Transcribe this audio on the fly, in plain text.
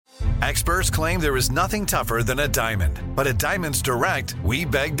Experts claim there is nothing tougher than a diamond. But at Diamonds Direct, we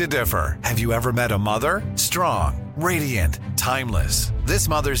beg to differ. Have you ever met a mother? Strong, radiant, timeless. This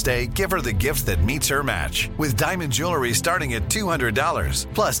Mother's Day, give her the gift that meets her match. With diamond jewelry starting at $200.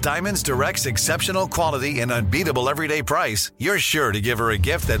 Plus, Diamonds Direct's exceptional quality and unbeatable everyday price, you're sure to give her a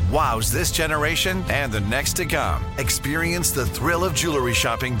gift that wows this generation and the next to come. Experience the thrill of jewelry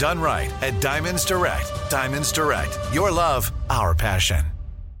shopping done right at Diamonds Direct. Diamonds Direct. Your love, our passion.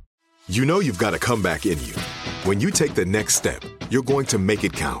 You know you've got a comeback in you. When you take the next step, you're going to make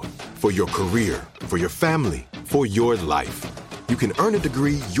it count. For your career, for your family, for your life. You can earn a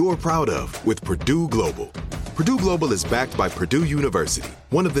degree you're proud of with Purdue Global. Purdue Global is backed by Purdue University,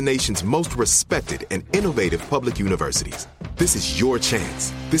 one of the nation's most respected and innovative public universities. This is your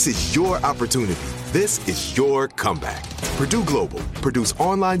chance. This is your opportunity. This is your comeback. Purdue Global, Purdue's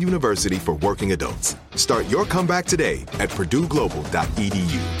online university for working adults. Start your comeback today at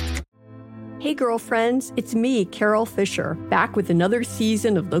purdueglobal.edu. Hey girlfriends, it's me, Carol Fisher, back with another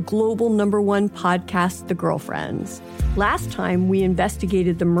season of the global #1 podcast, The Girlfriends. Last time, we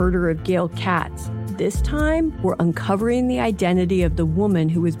investigated the murder of Gail Katz. This time, we're uncovering the identity of the woman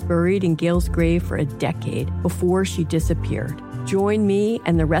who was buried in Gail's grave for a decade before she disappeared. Join me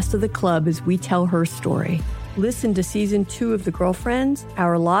and the rest of the club as we tell her story. Listen to Season 2 of The Girlfriends,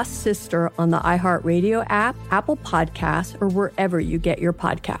 Our Lost Sister on the iHeartRadio app, Apple Podcasts, or wherever you get your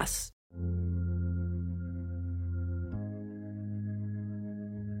podcasts.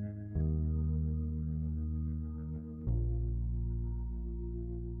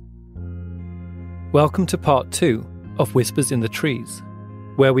 Welcome to Part 2 of Whispers in the Trees,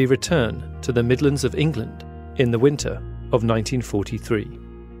 where we return to the Midlands of England in the winter of 1943.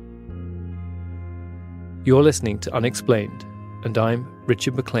 You're listening to Unexplained, and I'm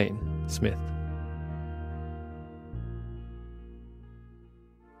Richard McLean Smith.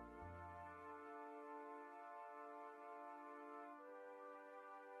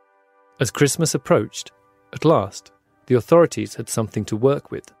 As Christmas approached, at last, the authorities had something to work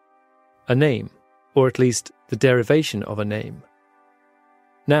with. A name, or at least the derivation of a name.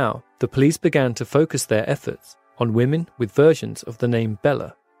 Now, the police began to focus their efforts on women with versions of the name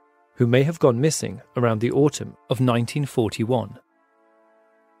Bella, who may have gone missing around the autumn of 1941.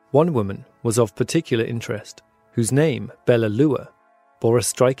 One woman was of particular interest, whose name, Bella Lua, bore a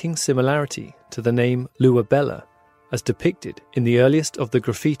striking similarity to the name Lua Bella, as depicted in the earliest of the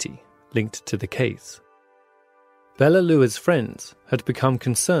graffiti linked to the case. Bella Lua's friends had become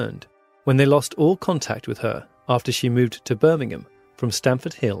concerned when they lost all contact with her after she moved to Birmingham from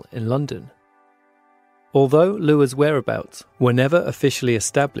Stamford Hill in London. Although Lua's whereabouts were never officially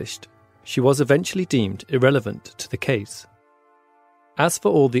established, she was eventually deemed irrelevant to the case. As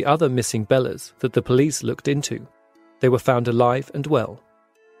for all the other missing Bellas that the police looked into, they were found alive and well.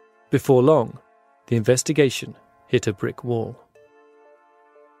 Before long, the investigation hit a brick wall.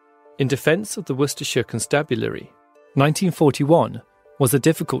 In defence of the Worcestershire Constabulary, 1941 was a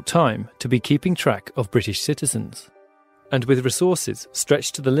difficult time to be keeping track of British citizens, and with resources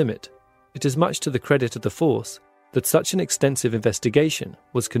stretched to the limit, it is much to the credit of the force that such an extensive investigation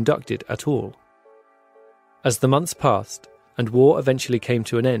was conducted at all. As the months passed and war eventually came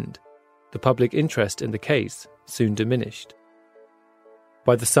to an end, the public interest in the case soon diminished.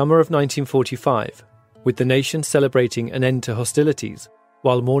 By the summer of 1945, with the nation celebrating an end to hostilities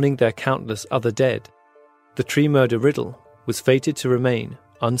while mourning their countless other dead, the tree murder riddle was fated to remain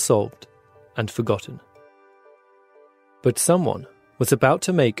unsolved and forgotten. But someone was about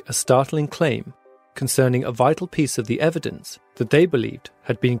to make a startling claim concerning a vital piece of the evidence that they believed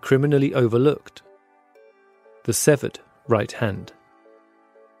had been criminally overlooked: the severed right hand.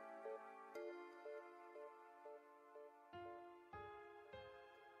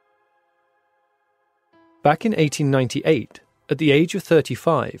 Back in 1898, at the age of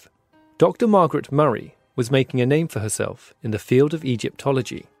 35, Dr. Margaret Murray was making a name for herself in the field of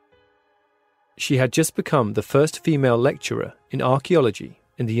Egyptology. She had just become the first female lecturer in archaeology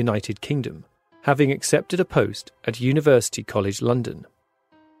in the United Kingdom, having accepted a post at University College London.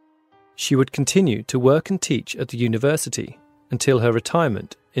 She would continue to work and teach at the university until her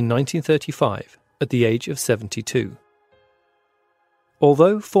retirement in 1935 at the age of 72.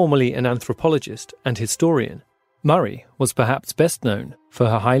 Although formerly an anthropologist and historian, Murray was perhaps best known for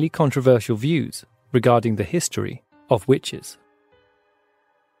her highly controversial views regarding the history of witches.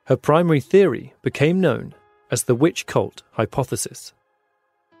 Her primary theory became known as the witch cult hypothesis.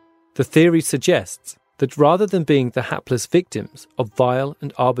 The theory suggests that rather than being the hapless victims of vile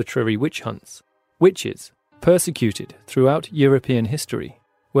and arbitrary witch hunts, witches, persecuted throughout European history,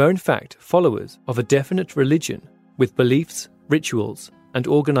 were in fact followers of a definite religion with beliefs, rituals, and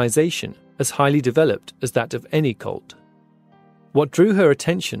organisation as highly developed as that of any cult. What drew her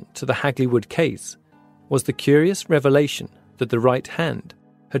attention to the Hagley Wood case was the curious revelation that the right hand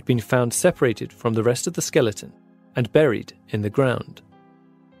had been found separated from the rest of the skeleton and buried in the ground.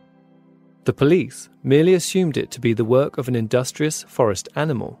 The police merely assumed it to be the work of an industrious forest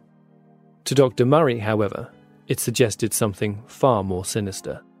animal. To Dr. Murray, however, it suggested something far more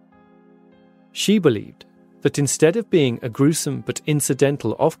sinister. She believed that instead of being a gruesome but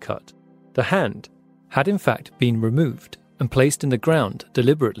incidental offcut, the hand had in fact been removed and placed in the ground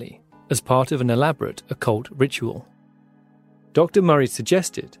deliberately as part of an elaborate occult ritual. Dr. Murray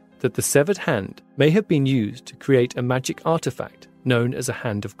suggested that the severed hand may have been used to create a magic artifact known as a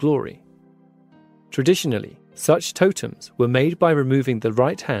Hand of Glory. Traditionally, such totems were made by removing the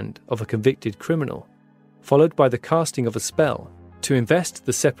right hand of a convicted criminal, followed by the casting of a spell to invest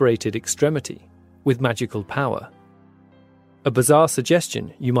the separated extremity with magical power. A bizarre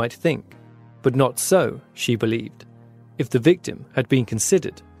suggestion, you might think, but not so, she believed, if the victim had been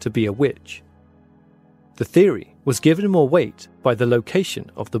considered to be a witch. The theory was given more weight by the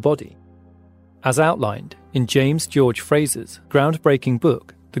location of the body. As outlined in James George Fraser's groundbreaking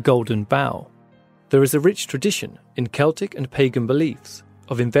book, The Golden Bough, there is a rich tradition in Celtic and pagan beliefs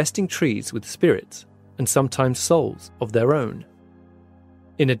of investing trees with spirits and sometimes souls of their own.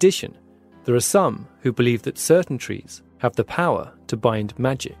 In addition, there are some who believe that certain trees have the power to bind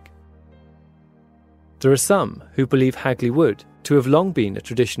magic. There are some who believe Hagley Wood to have long been a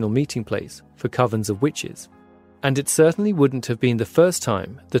traditional meeting place for covens of witches, and it certainly wouldn't have been the first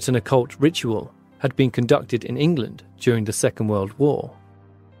time that an occult ritual had been conducted in England during the Second World War.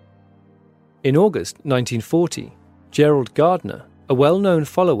 In August 1940, Gerald Gardner, a well-known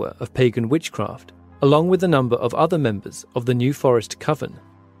follower of pagan witchcraft, along with a number of other members of the New Forest Coven,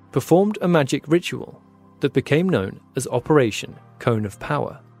 performed a magic ritual that became known as Operation Cone of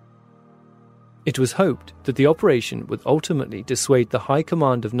Power. It was hoped that the operation would ultimately dissuade the High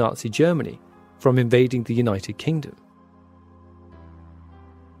Command of Nazi Germany from invading the United Kingdom.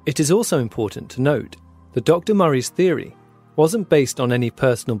 It is also important to note that Dr. Murray's theory wasn't based on any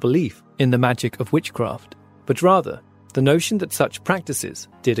personal belief in the magic of witchcraft, but rather the notion that such practices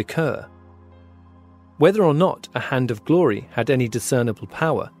did occur. Whether or not a Hand of Glory had any discernible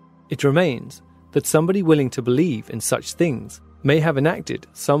power, it remains that somebody willing to believe in such things may have enacted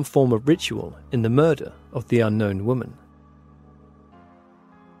some form of ritual in the murder of the unknown woman.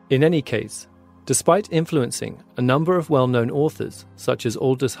 In any case, despite influencing a number of well-known authors such as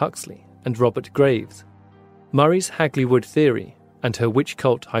Aldous Huxley and Robert Graves, Murray's Hagley Wood theory and her witch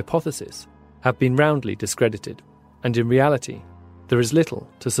cult hypothesis have been roundly discredited, and in reality, there is little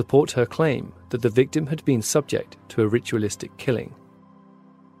to support her claim that the victim had been subject to a ritualistic killing.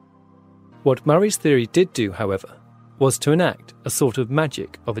 What Murray's theory did do, however, was to enact a sort of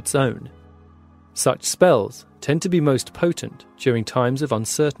magic of its own. Such spells tend to be most potent during times of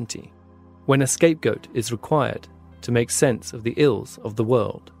uncertainty, when a scapegoat is required to make sense of the ills of the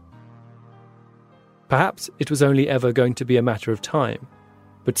world. Perhaps it was only ever going to be a matter of time,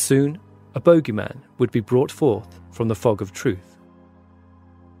 but soon a bogeyman would be brought forth from the fog of truth.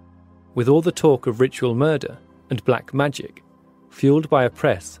 With all the talk of ritual murder and black magic, fueled by a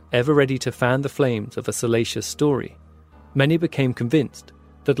press ever ready to fan the flames of a salacious story, many became convinced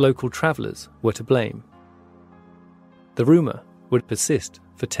that local travellers were to blame. The rumour would persist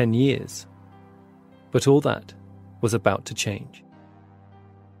for 10 years, but all that was about to change.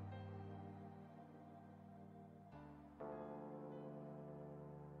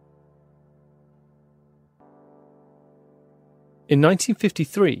 In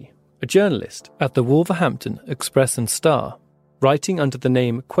 1953, a journalist at the Wolverhampton Express and Star, writing under the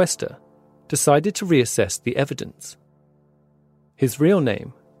name Quester, decided to reassess the evidence. His real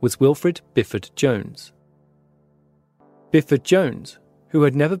name was Wilfred Bifford Jones. Bifford Jones, who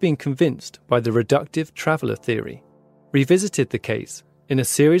had never been convinced by the reductive traveller theory, revisited the case in a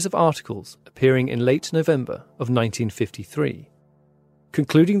series of articles appearing in late November of 1953.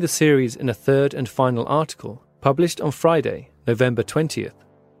 Concluding the series in a third and final article published on Friday, November 20th,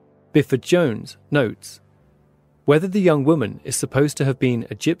 Bifford Jones notes, "Whether the young woman is supposed to have been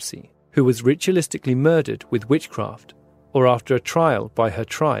a gypsy who was ritualistically murdered with witchcraft or after a trial by her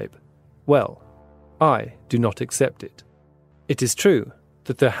tribe, well, I do not accept it. It is true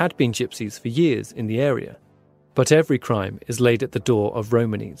that there had been gypsies for years in the area, but every crime is laid at the door of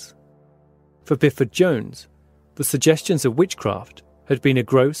Romanes." For Bifford Jones, the suggestions of witchcraft had been a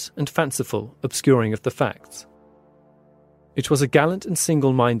gross and fanciful obscuring of the facts. It was a gallant and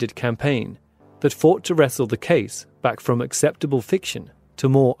single-minded campaign that fought to wrestle the case back from acceptable fiction to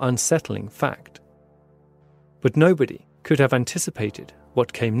more unsettling fact. But nobody could have anticipated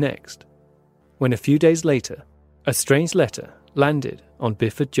what came next, when a few days later, a strange letter landed on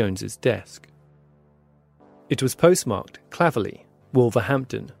Bifford Jones's desk. It was postmarked Claverley,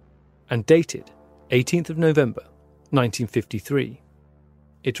 Wolverhampton, and dated 18th of November, 1953.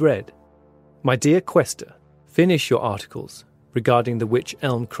 It read, "My dear Quester, finish your articles regarding the Wych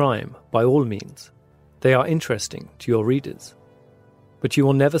Elm crime by all means. They are interesting to your readers. But you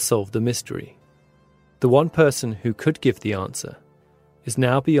will never solve the mystery. The one person who could give the answer is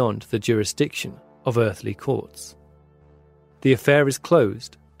now beyond the jurisdiction of earthly courts. The affair is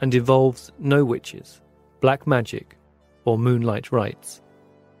closed and involves no witches, black magic, or moonlight rites.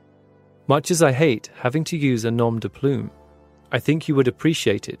 Much as I hate having to use a nom de plume, I think you would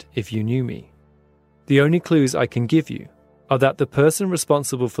appreciate it if you knew me. The only clues I can give you are that the person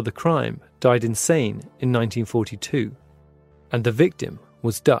responsible for the crime died insane in 1942, and the victim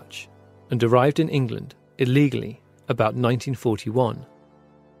was Dutch and arrived in England illegally about 1941.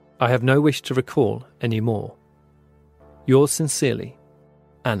 I have no wish to recall any more. Yours sincerely,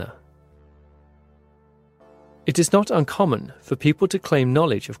 Anna." It is not uncommon for people to claim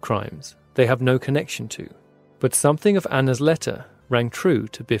knowledge of crimes they have no connection to, but something of Anna's letter rang true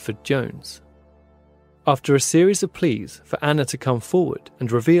to Bifford Jones. After a series of pleas for Anna to come forward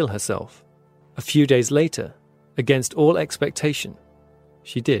and reveal herself, a few days later, against all expectation,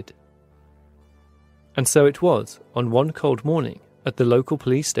 she did. And so it was, on one cold morning at the local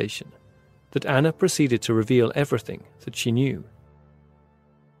police station, that Anna proceeded to reveal everything that she knew.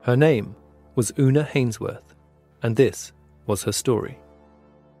 Her name was Una Hainsworth, and this was her story.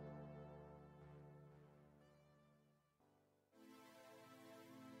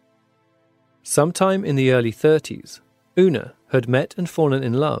 Sometime in the early 30s, Una had met and fallen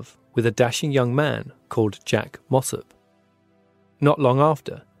in love with a dashing young man called Jack Mossop. Not long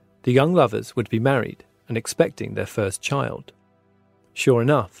after, the young lovers would be married and expecting their first child. Sure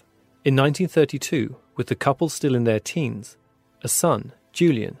enough, in 1932, with the couple still in their teens, a son,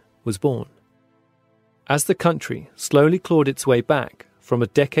 Julian, was born. As the country slowly clawed its way back from a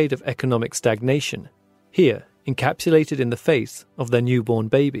decade of economic stagnation, here, encapsulated in the face of their newborn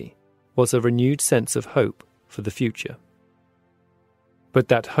baby, was a renewed sense of hope for the future. But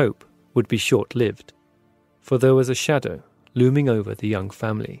that hope would be short-lived, for there was a shadow looming over the young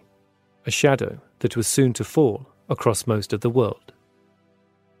family, a shadow that was soon to fall across most of the world.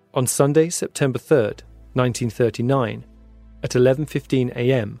 On Sunday, September 3rd, 1939, at 11:15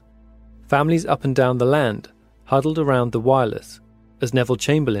 a.m., families up and down the land huddled around the wireless as Neville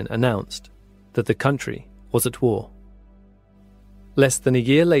Chamberlain announced that the country was at war. Less than a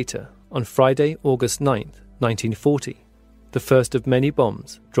year later, on Friday, August 9th, 1940, the first of many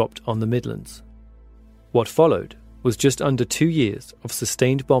bombs dropped on the Midlands. What followed was just under 2 years of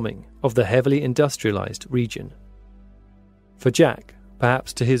sustained bombing of the heavily industrialised region. For Jack,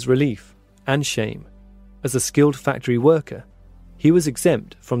 perhaps to his relief and shame, as a skilled factory worker, he was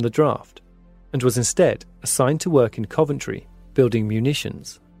exempt from the draft and was instead assigned to work in Coventry building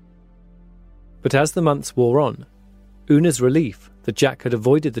munitions. But as the months wore on, Una's relief that Jack had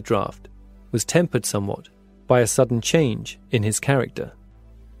avoided the draft was tempered somewhat by a sudden change in his character.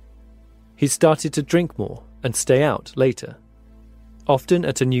 He started to drink more and stay out later, often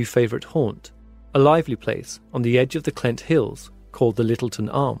at a new favourite haunt, a lively place on the edge of the Clent Hills called the Littleton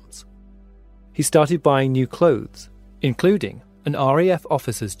Arms. He started buying new clothes, including an RAF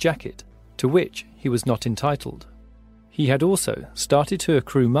officer's jacket, to which he was not entitled. He had also started to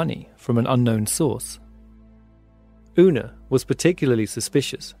accrue money from an unknown source. Una was particularly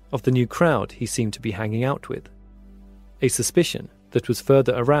suspicious of the new crowd he seemed to be hanging out with, a suspicion that was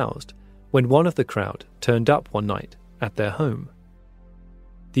further aroused when one of the crowd turned up one night at their home.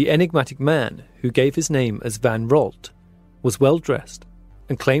 The enigmatic man, who gave his name as Van Rolt, was well dressed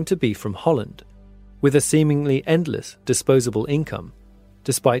and claimed to be from Holland, with a seemingly endless disposable income,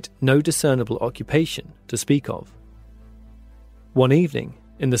 despite no discernible occupation to speak of. One evening,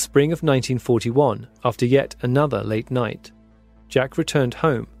 in the spring of 1941, after yet another late night, Jack returned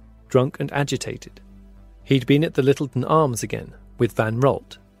home, drunk and agitated. He'd been at the Littleton Arms again with Van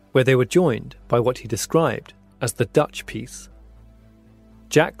Rolt, where they were joined by what he described as the Dutch piece.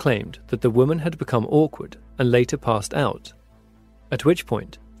 Jack claimed that the woman had become awkward and later passed out, at which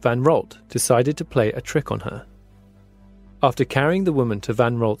point Van Rolt decided to play a trick on her. After carrying the woman to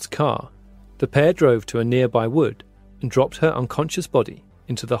Van Rolt's car, the pair drove to a nearby wood and dropped her unconscious body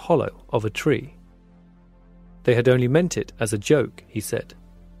into the hollow of a tree. They had only meant it as a joke, he said,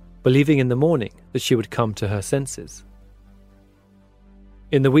 believing in the morning that she would come to her senses.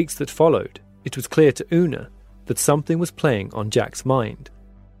 In the weeks that followed, it was clear to Una that something was playing on Jack's mind.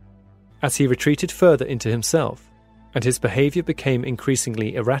 As he retreated further into himself, and his behaviour became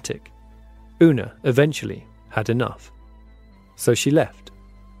increasingly erratic, Una eventually had enough. So she left,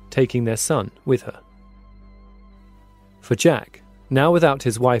 taking their son with her. For Jack, now without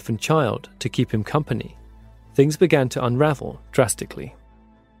his wife and child to keep him company, things began to unravel drastically.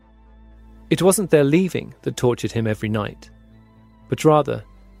 It wasn't their leaving that tortured him every night, but rather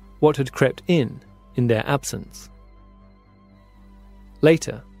what had crept in their absence.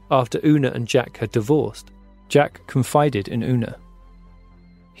 Later, after Una and Jack had divorced, Jack confided in Una.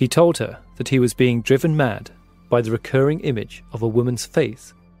 He told her that he was being driven mad by the recurring image of a woman's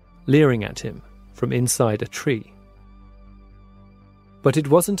face leering at him from inside a tree. But it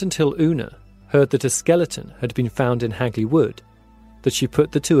wasn't until Una heard that a skeleton had been found in Hagley Wood that she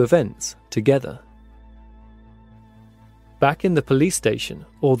put the two events together. Back in the police station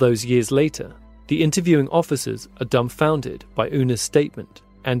all those years later, the interviewing officers are dumbfounded by Una's statement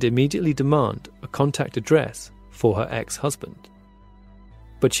and immediately demand a contact address for her ex-husband.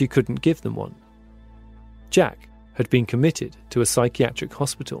 But she couldn't give them one. Jack had been committed to a psychiatric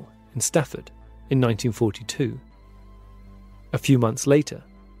hospital in Stafford in 1942. A few months later,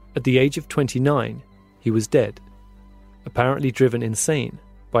 at the age of 29, he was dead, apparently driven insane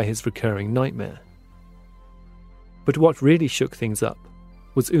by his recurring nightmare. But what really shook things up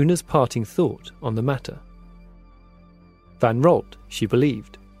was Una's parting thought on the matter. Van Rolt, she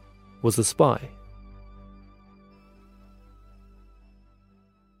believed, was a spy.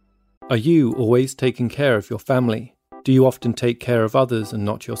 Are you always taking care of your family? Do you often take care of others and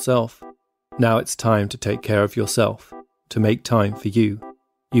not yourself? Now it's time to take care of yourself, to make time for you.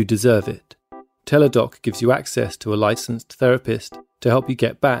 You deserve it. Teladoc gives you access to a licensed therapist to help you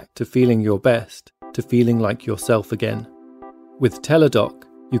get back to feeling your best, to feeling like yourself again. With Teladoc,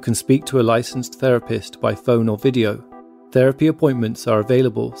 you can speak to a licensed therapist by phone or video. Therapy appointments are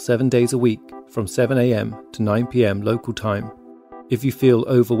available 7 days a week from 7 a.m. to 9 p.m. local time. If you feel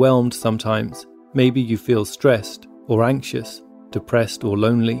overwhelmed sometimes, maybe you feel stressed or anxious, depressed or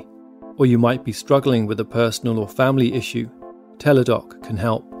lonely, or you might be struggling with a personal or family issue, Teladoc can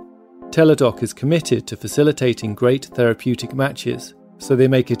help. Teladoc is committed to facilitating great therapeutic matches, so they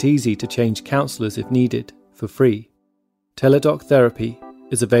make it easy to change counsellors if needed, for free. Teladoc Therapy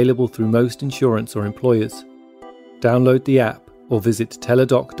is available through most insurance or employers. Download the app or visit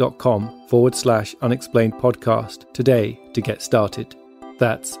teladoc.com/unexplained podcast today to get started.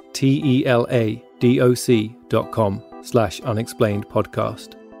 That's teladoc.com/unexplained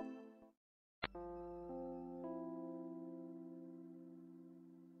podcast.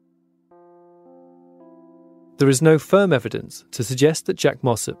 There is no firm evidence to suggest that Jack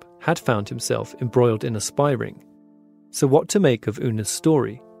Mossop had found himself embroiled in a spy ring. So what to make of Una's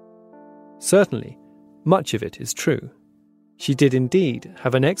story? Certainly, much of it is true. She did indeed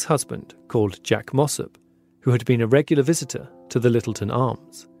have an ex-husband called Jack Mossop, who had been a regular visitor to the Littleton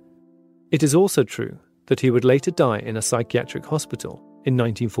Arms. It is also true that he would later die in a psychiatric hospital in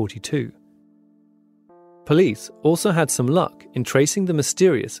 1942. Police also had some luck in tracing the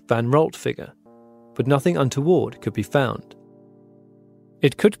mysterious Van Rolt figure, but nothing untoward could be found.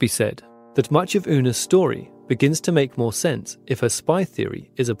 It could be said that much of Una's story begins to make more sense if her spy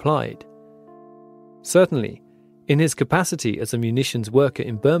theory is applied. Certainly, in his capacity as a munitions worker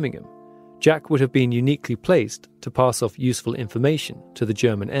in Birmingham, Jack would have been uniquely placed to pass off useful information to the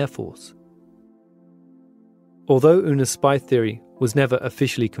German Air Force. Although Una's spy theory was never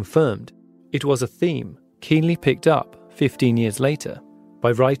officially confirmed, it was a theme keenly picked up 15 years later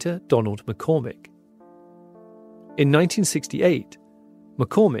by writer Donald McCormick. In 1968,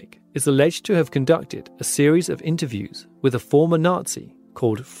 McCormick is alleged to have conducted a series of interviews with a former Nazi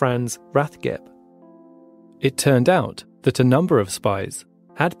called Franz Rathgeb. It turned out that a number of spies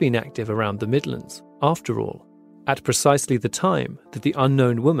had been active around the Midlands, after all, at precisely the time that the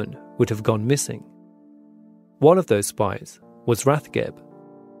unknown woman would have gone missing. One of those spies was Rathgeb.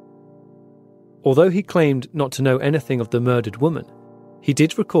 Although he claimed not to know anything of the murdered woman, he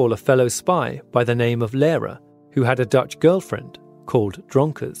did recall a fellow spy by the name of Lara who had a Dutch girlfriend called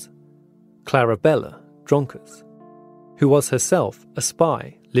Dronkers, Clarabella Dronkers, who was herself a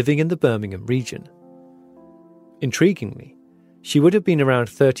spy living in the Birmingham region. Intriguingly, she would have been around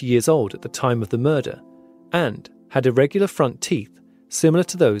 30 years old at the time of the murder and had irregular front teeth similar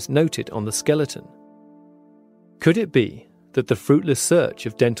to those noted on the skeleton. Could it be that the fruitless search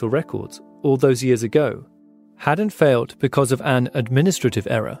of dental records all those years ago hadn't failed because of an administrative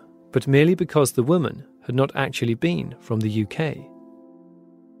error, but merely because the woman had not actually been from the UK?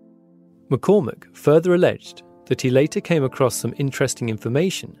 McCormick further alleged that he later came across some interesting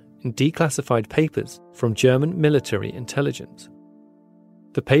information in declassified papers from German military intelligence.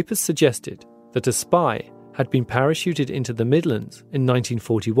 The papers suggested that a spy had had been parachuted into the Midlands in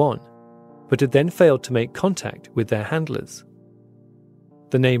 1941, but had then failed to make contact with their handlers.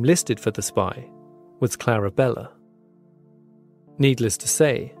 The name listed for the spy was Clarabella. Needless to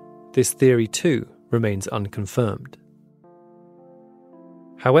say, this theory too remains unconfirmed.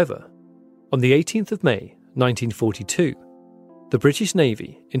 However, on the 18th of May 1942, the British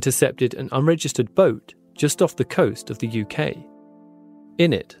Navy intercepted an unregistered boat just off the coast of the UK.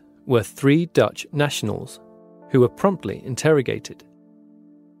 In it were 3 Dutch nationals who were promptly interrogated.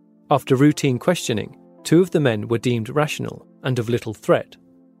 After routine questioning, 2 of the men were deemed rational and of little threat.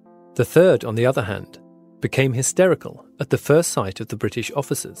 The third, on the other hand, became hysterical at the first sight of the British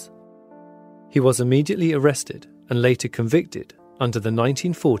officers. He was immediately arrested and later convicted under the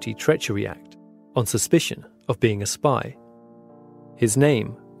 1940 Treachery Act on suspicion of being a spy. His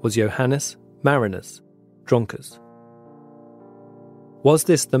name was Johannes Marinus Dronkers. Was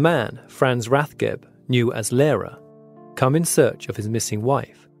this the man Franz Rathgeb knew as Lehrer, come in search of his missing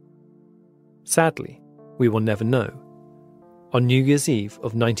wife? Sadly, we will never know. On New Year's Eve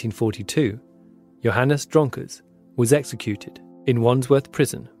of 1942, Johannes Dronkers was executed in Wandsworth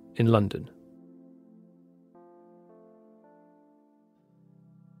Prison in London.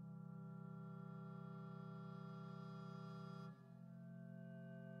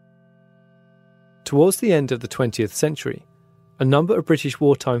 Towards the end of the 20th century, a number of British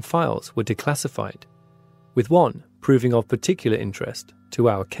wartime files were declassified, with one proving of particular interest to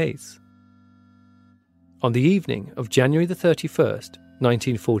our case. On the evening of January the 31st,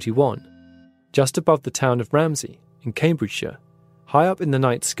 1941, just above the town of Ramsey in Cambridgeshire, high up in the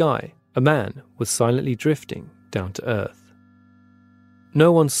night sky, a man was silently drifting down to earth.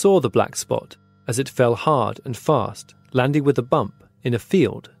 No one saw the black spot as it fell hard and fast, landing with a bump in a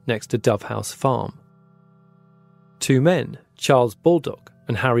field next to Dove House Farm. 2 men, Charles Baldock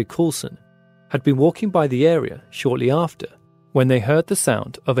and Harry Coulson, had been walking by the area shortly after when they heard the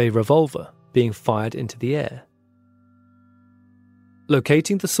sound of a revolver being fired into the air.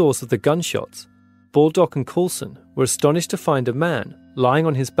 Locating the source of the gunshots, Baldock and Coulson were astonished to find a man lying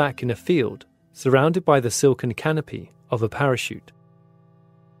on his back in a field, surrounded by the silken canopy of a parachute.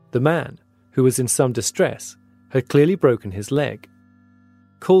 The man, who was in some distress, had clearly broken his leg.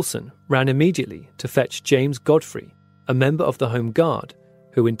 Coulson ran immediately to fetch James Godfrey, a member of the Home Guard,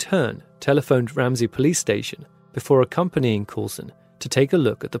 who in turn telephoned Ramsey Police Station before accompanying Coulson to take a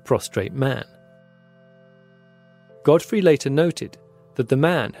look at the prostrate man. Godfrey later noted that the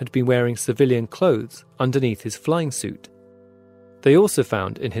man had been wearing civilian clothes underneath his flying suit. They also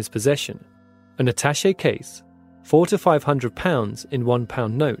found in his possession an attaché case, £400 to £500 in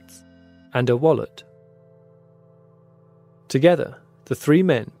 £1 notes, and a wallet. Together, the 3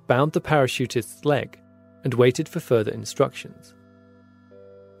 men bound the parachutist's leg and waited for further instructions.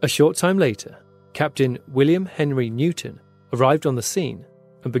 A short time later, Captain William Henry Newton arrived on the scene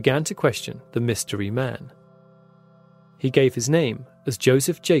and began to question the mystery man. He gave his name as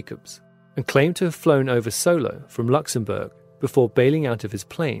Joseph Jacobs and claimed to have flown over solo from Luxembourg before bailing out of his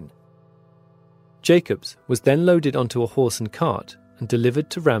plane. Jacobs was then loaded onto a horse and cart and delivered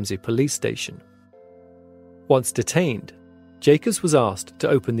to Ramsey Police Station. Once detained, Jacobs was asked to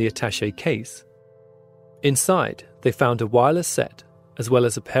open the attaché case. Inside, they found a wireless set, as well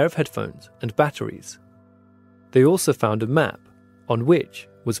as a pair of headphones and batteries. They also found a map, on which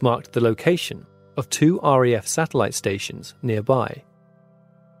was marked the location of 2 RAF satellite stations nearby.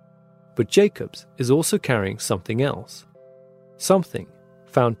 But Jacobs is also carrying something else. Something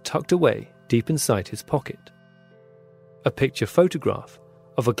found tucked away deep inside his pocket. A picture photograph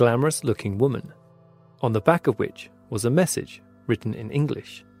of a glamorous-looking woman, on the back of which was a message written in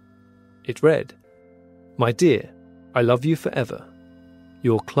English. It read, "My dear, I love you forever.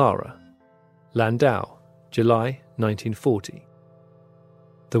 Your Clara. Landau, July 1940.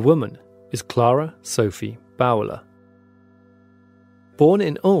 The woman is Clara Sophie Bauer. Born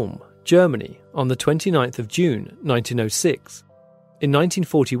in Ulm, Germany on the 29th of June 1906, in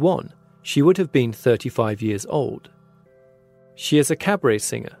 1941 she would have been 35 years old. She is a cabaret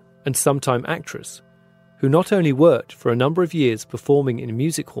singer and sometime actress who not only worked for a number of years performing in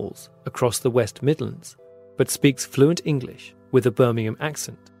music halls across the West Midlands, but speaks fluent English with a Birmingham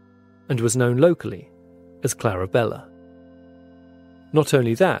accent, and was known locally as Clarabella. Not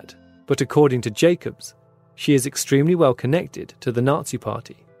only that, but according to Jacobs, she is extremely well connected to the Nazi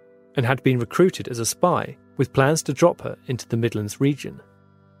Party, and had been recruited as a spy with plans to drop her into the Midlands region.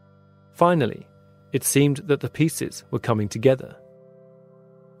 Finally, it seemed that the pieces were coming together.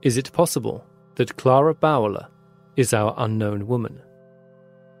 Is it possible that Clara Bauer is our unknown woman?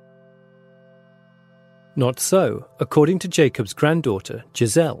 Not so, according to Jacob's granddaughter,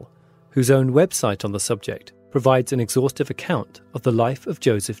 Giselle, whose own website on the subject provides an exhaustive account of the life of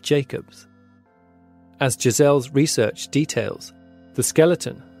Joseph Jacobs. As Giselle's research details, the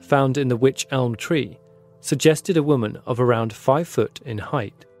skeleton found in the wych elm tree suggested a woman of around 5 foot in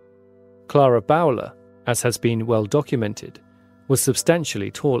height. Clara Bowler, as has been well documented, was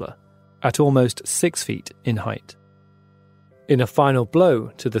substantially taller, at almost 6 feet in height. In a final blow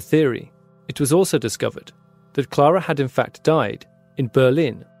to the theory, it was also discovered that Clara had in fact died in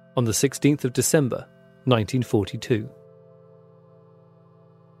Berlin on the 16th of December, 1942.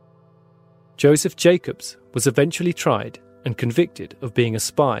 Joseph Jacobs was eventually tried and convicted of being a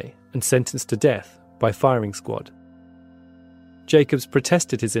spy and sentenced to death by firing squad. Jacobs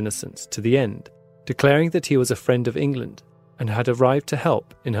protested his innocence to the end, declaring that he was a friend of England and had arrived to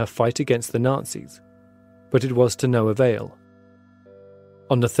help in her fight against the Nazis, but it was to no avail.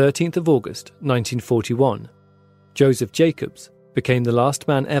 On the 13th of August 1941, Joseph Jacobs became the last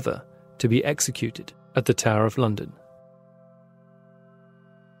man ever to be executed at the Tower of London.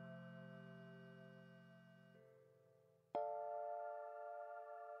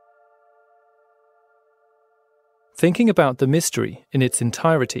 Thinking about the mystery in its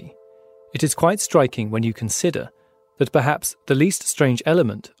entirety, it is quite striking when you consider that perhaps the least strange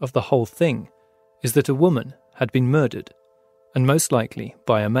element of the whole thing is that a woman had been murdered, and most likely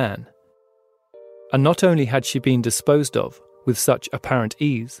by a man. And not only had she been disposed of with such apparent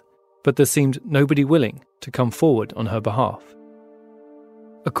ease, but there seemed nobody willing to come forward on her behalf.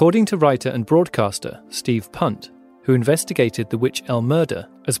 According to writer and broadcaster Steve Punt, who investigated the Wych Elm murder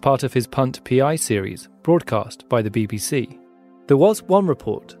as part of his Punt PI series broadcast by the BBC, there was one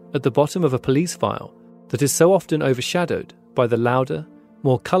report at the bottom of a police file that is so often overshadowed by the louder,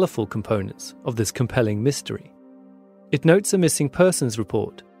 more colourful components of this compelling mystery. It notes a missing persons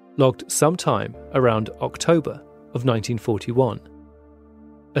report logged sometime around October of 1941.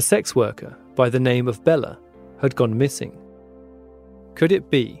 A sex worker by the name of Bella had gone missing. Could it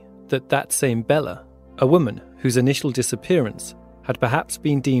be that that same Bella, a woman whose initial disappearance had perhaps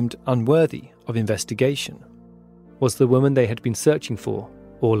been deemed unworthy of investigation, was the woman they had been searching for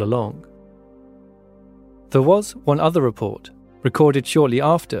all along? There was one other report, recorded shortly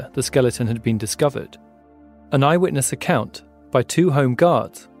after the skeleton had been discovered, an eyewitness account by 2 home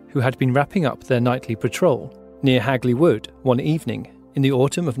guards who had been wrapping up their nightly patrol near Hagley Wood one evening in the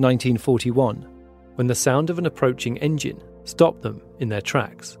autumn of 1941, when the sound of an approaching engine stopped them in their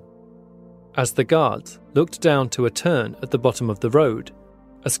tracks. As the guards looked down to a turn at the bottom of the road,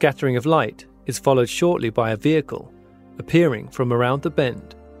 a scattering of light is followed shortly by a vehicle appearing from around the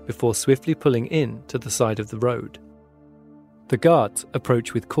bend before swiftly pulling in to the side of the road. The guards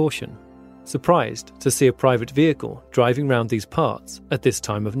approach with caution, surprised to see a private vehicle driving round these parts at this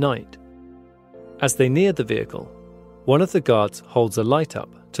time of night. As they near the vehicle, one of the guards holds a light up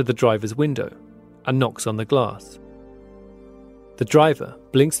to the driver's window and knocks on the glass. The driver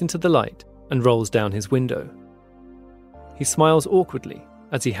blinks into the light and rolls down his window. He smiles awkwardly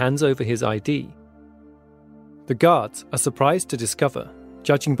as he hands over his ID. The guards are surprised to discover,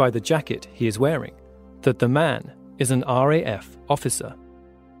 judging by the jacket he is wearing, that the man is an RAF officer.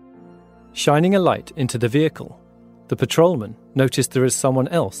 Shining a light into the vehicle, the patrolman noticed there is someone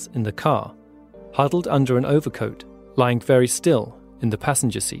else in the car, huddled under an overcoat, lying very still in the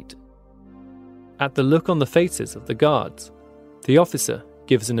passenger seat. At the look on the faces of the guards, the officer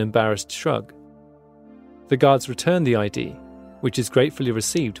gives an embarrassed shrug. The guards return the ID, which is gratefully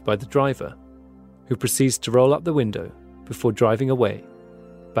received by the driver, who proceeds to roll up the window before driving away,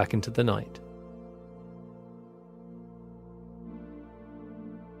 back into the night.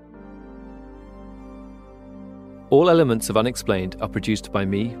 All elements of Unexplained are produced by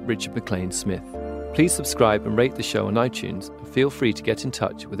me, Richard McLean Smith. Please subscribe and rate the show on iTunes, and feel free to get in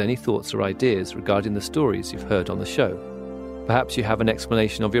touch with any thoughts or ideas regarding the stories you've heard on the show. Perhaps you have an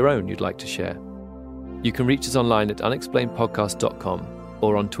explanation of your own you'd like to share. You can reach us online at unexplainedpodcast.com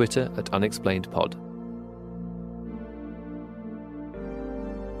or on Twitter at unexplainedpod.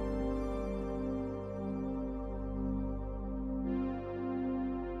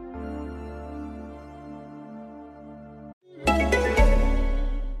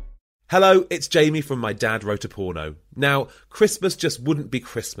 Hello, it's Jamie from My Dad Wrote a Porno. Now, Christmas just wouldn't be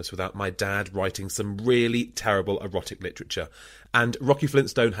Christmas without my dad writing some really terrible erotic literature. And Rocky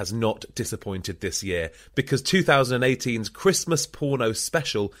Flintstone has not disappointed this year, because 2018's Christmas Porno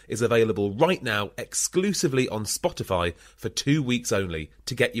Special is available right now exclusively on Spotify for 2 weeks only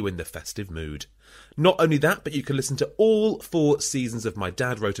to get you in the festive mood. Not only that, but you can listen to all 4 seasons of My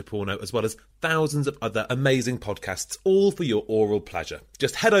Dad Wrote a Porno, as well as thousands of other amazing podcasts, all for your oral pleasure.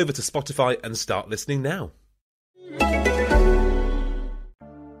 Just head over to Spotify and start listening now.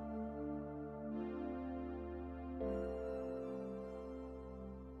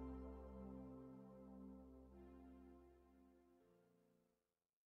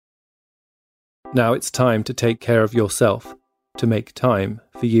 Now it's time to take care of yourself, to make time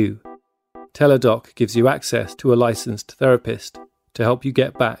for you. Teladoc gives you access to a licensed therapist to help you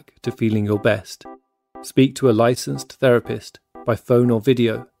get back to feeling your best. Speak to a licensed therapist by phone or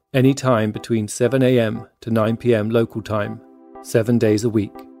video anytime between 7 a.m. to 9 p.m. local time, 7 days a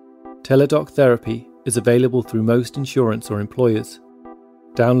week. Teladoc Therapy is available through most insurance or employers.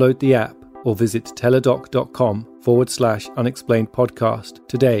 Download the app or visit teladoc.com/unexplained podcast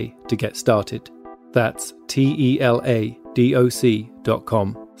today to get started. That's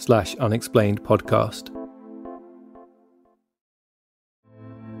teladoc.com/unexplained podcast.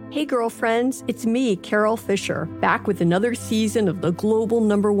 Hey girlfriends, it's me, Carol Fisher, back with another season of the global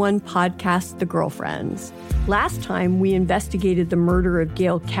 #1 podcast, The Girlfriends. Last time, we investigated the murder of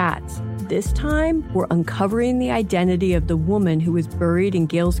Gail Katz. This time, we're uncovering the identity of the woman who was buried in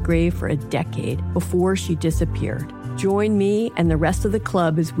Gail's grave for a decade before she disappeared. Join me and the rest of the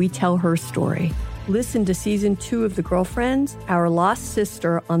club as we tell her story. Listen to Season 2 of The Girlfriends, Our Lost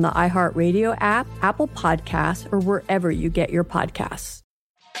Sister on the iHeartRadio app, Apple Podcasts, or wherever you get your podcasts.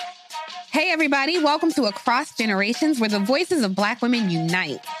 Hey, everybody. Welcome to Across Generations, where the voices of Black women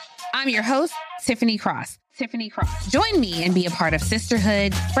unite. I'm your host, Tiffany Cross. Join me and be a part of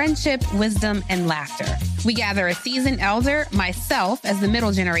sisterhood, friendship, wisdom, and laughter. We gather a seasoned elder, myself as the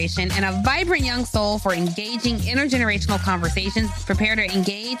middle generation, and a vibrant young soul for engaging intergenerational conversations. Prepare to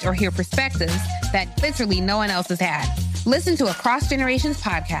engage or hear perspectives that literally no one else has had. Listen to Across Generations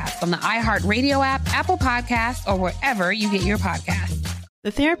podcast on the iHeartRadio app, Apple Podcasts, or wherever you get your podcasts. The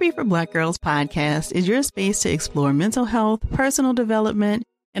Therapy for Black Girls podcast is your space to explore mental health, personal development,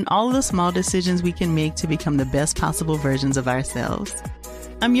 and all of the small decisions we can make to become the best possible versions of ourselves.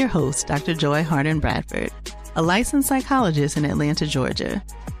 I'm your host, Dr. Joy Harden-Bradford, a licensed psychologist in Atlanta, Georgia,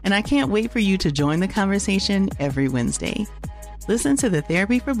 and I can't wait for you to join the conversation every Wednesday. Listen to the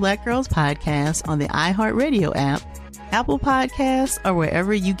Therapy for Black Girls podcast on the iHeartRadio app, Apple Podcasts, or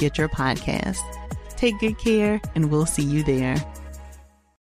wherever you get your podcasts. Take good care, and we'll see you there.